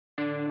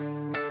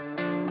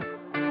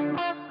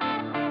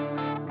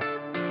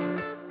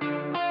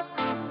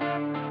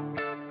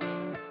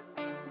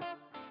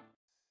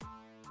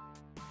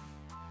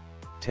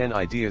10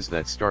 ideas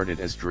that started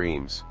as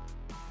dreams.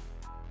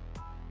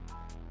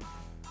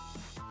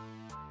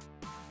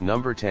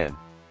 Number 10.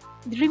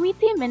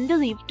 Dmitry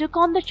Mendeleev took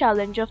on the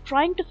challenge of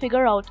trying to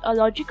figure out a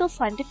logical,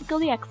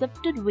 scientifically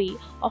accepted way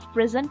of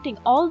presenting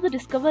all the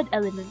discovered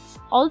elements.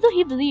 Although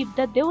he believed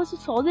that there was a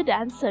solid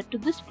answer to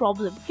this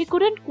problem, he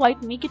couldn't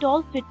quite make it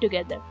all fit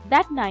together.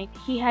 That night,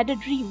 he had a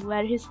dream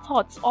where his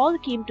thoughts all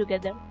came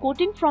together.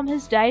 Quoting from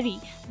his diary,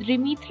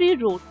 Dmitry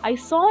wrote, "I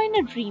saw in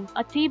a dream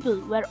a table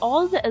where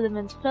all the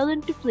elements fell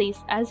into place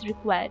as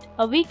required.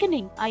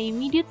 Awakening, I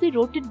immediately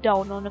wrote it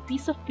down on a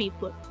piece of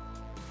paper."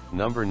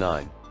 Number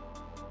 9.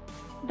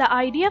 The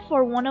idea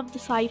for one of the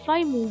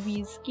sci-fi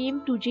movies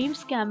came to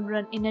James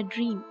Cameron in a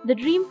dream. The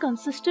dream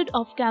consisted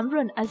of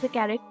Cameron as a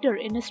character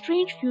in a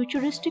strange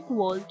futuristic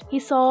world. He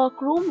saw a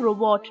chrome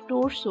robot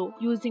torso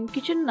using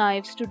kitchen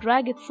knives to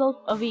drag itself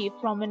away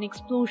from an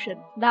explosion.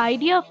 The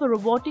idea of a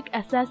robotic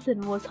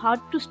assassin was hard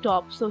to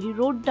stop, so he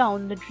wrote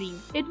down the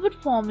dream. It would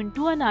form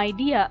into an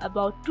idea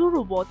about two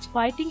robots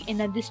fighting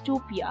in a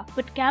dystopia,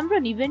 but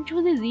Cameron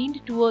eventually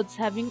leaned towards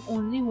having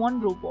only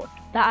one robot.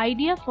 The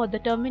idea for the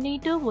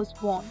Terminator was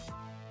born.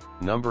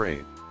 Number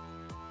 8.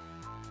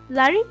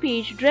 Larry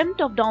Page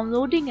dreamt of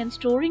downloading and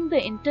storing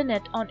the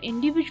internet on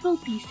individual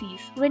PCs.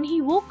 When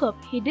he woke up,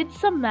 he did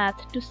some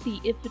math to see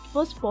if it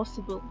was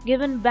possible.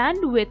 Given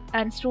bandwidth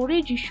and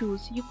storage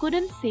issues, you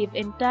couldn't save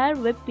entire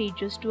web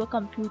pages to a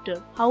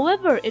computer.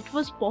 However, it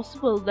was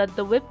possible that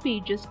the web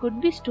pages could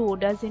be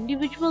stored as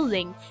individual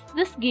links.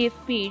 This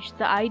gave Page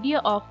the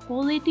idea of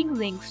collating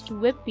links to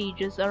web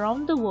pages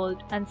around the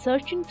world and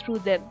searching through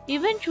them.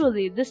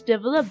 Eventually, this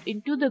developed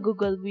into the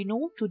Google we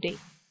know today.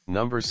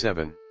 Number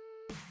 7.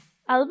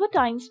 Albert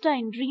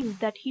Einstein dreamed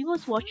that he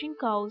was watching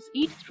cows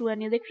eat through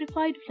an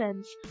electrified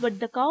fence, but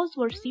the cows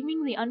were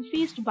seemingly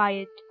unfazed by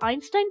it.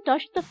 Einstein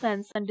touched the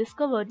fence and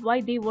discovered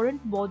why they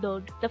weren't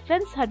bothered. The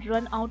fence had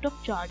run out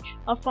of charge.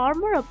 A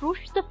farmer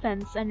approached the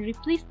fence and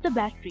replaced the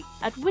battery,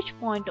 at which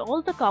point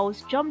all the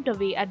cows jumped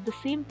away at the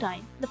same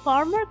time. The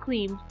farmer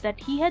claimed that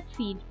he had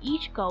seen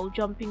each cow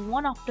jumping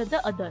one after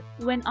the other.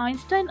 When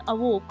Einstein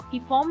awoke, he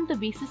formed the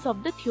basis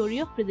of the theory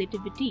of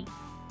relativity.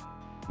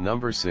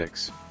 Number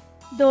 6.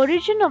 The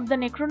origin of the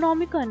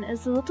Necronomicon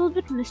is a little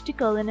bit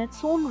mystical in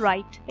its own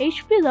right.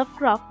 H.P.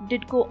 Lovecraft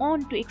did go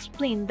on to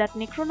explain that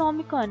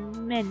Necronomicon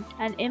meant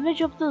an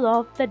image of the law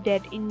of the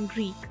dead in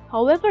Greek.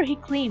 However, he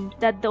claimed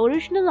that the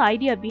original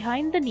idea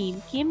behind the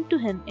name came to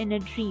him in a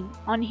dream.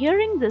 On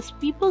hearing this,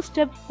 people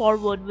stepped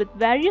forward with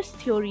various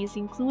theories,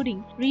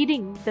 including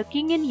reading The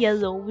King in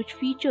Yellow, which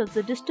features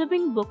a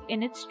disturbing book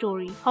in its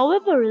story.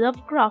 However,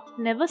 Lovecraft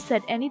never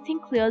said anything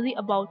clearly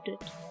about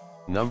it.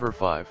 Number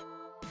 5.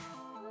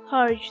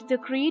 Hergé, the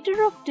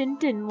creator of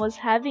Tintin, was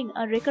having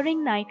a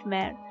recurring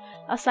nightmare.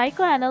 A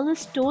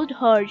psychoanalyst told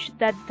Hergé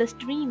that the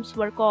dreams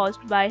were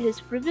caused by his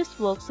previous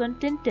works on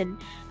Tintin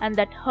and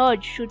that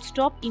Hergé should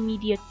stop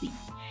immediately.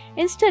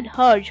 Instead,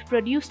 Hergé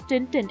produced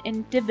Tintin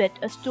in Tibet,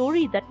 a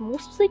story that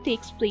mostly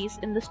takes place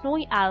in the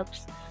snowy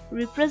Alps,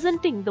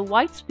 representing the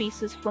white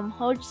spaces from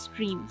Hergé's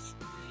dreams.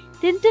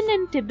 Tintin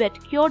in Tibet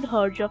cured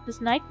Hergé of his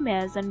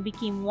nightmares and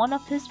became one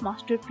of his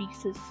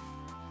masterpieces.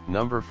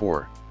 Number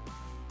 4.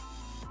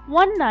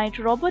 One night,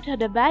 Robert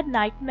had a bad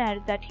nightmare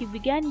that he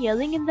began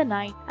yelling in the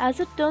night. As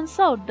it turns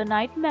out, the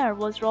nightmare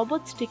was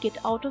Robert's ticket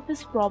out of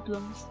his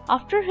problems.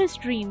 After his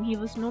dream, he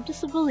was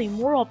noticeably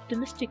more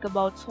optimistic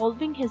about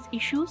solving his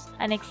issues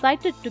and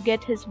excited to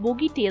get his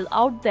bogey tale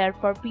out there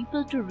for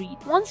people to read.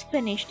 Once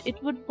finished,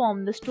 it would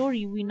form the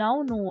story we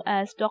now know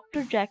as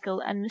Dr. Jekyll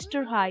and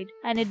Mr. Hyde,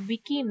 and it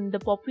became the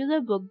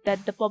popular book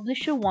that the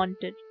publisher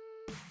wanted.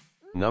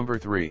 Number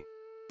 3.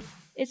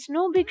 It's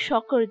no big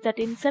shocker that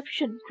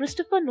Inception,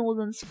 Christopher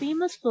Nolan's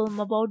famous film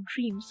about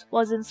dreams,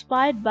 was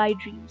inspired by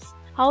dreams.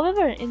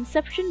 However,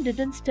 Inception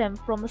didn't stem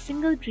from a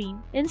single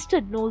dream.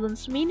 Instead,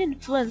 Nolan's main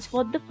influence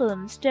for the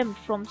film stemmed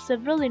from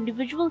several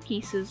individual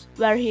cases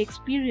where he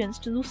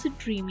experienced lucid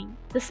dreaming,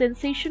 the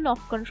sensation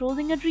of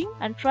controlling a dream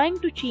and trying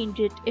to change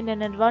it in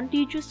an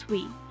advantageous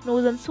way.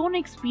 Nolan's own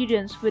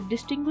experience with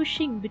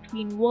distinguishing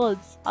between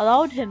worlds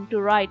allowed him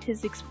to write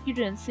his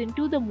experience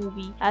into the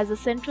movie as a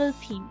central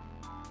theme.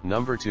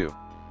 Number 2.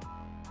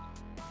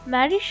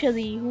 Mary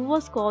Shelley, who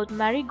was called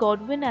Mary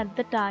Godwin at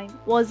the time,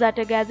 was at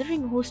a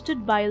gathering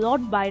hosted by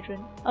Lord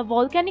Byron. A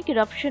volcanic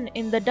eruption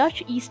in the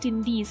Dutch East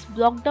Indies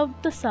blocked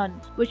out the sun,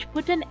 which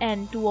put an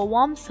end to a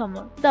warm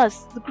summer.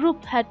 Thus, the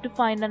group had to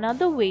find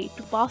another way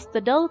to pass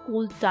the dull,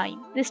 cold time.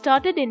 They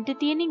started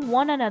entertaining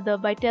one another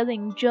by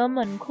telling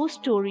German ghost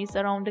stories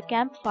around a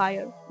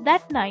campfire.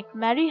 That night,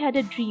 Mary had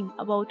a dream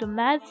about a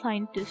mad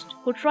scientist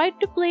who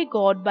tried to play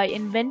God by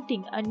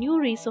inventing a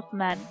new race of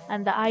man,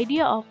 and the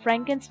idea of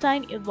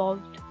Frankenstein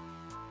evolved.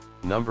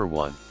 Number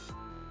 1.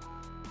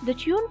 The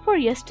tune for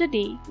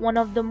Yesterday, one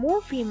of the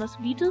more famous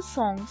Beatles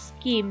songs,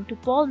 came to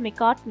Paul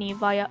McCartney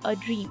via a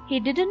dream. He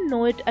didn't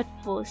know it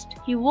at first.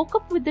 He woke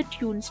up with the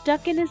tune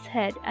stuck in his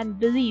head and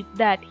believed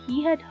that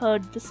he had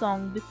heard the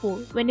song before.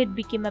 When it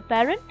became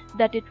apparent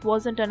that it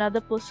wasn't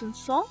another person's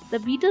song, the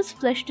Beatles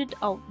fleshed it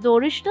out. The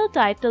original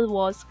title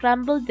was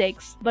Scrambled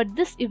Eggs, but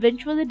this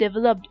eventually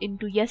developed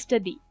into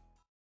Yesterday.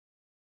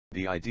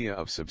 The idea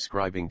of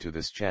subscribing to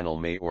this channel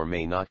may or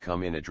may not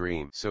come in a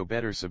dream, so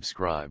better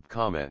subscribe,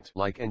 comment,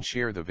 like and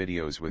share the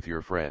videos with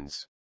your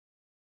friends.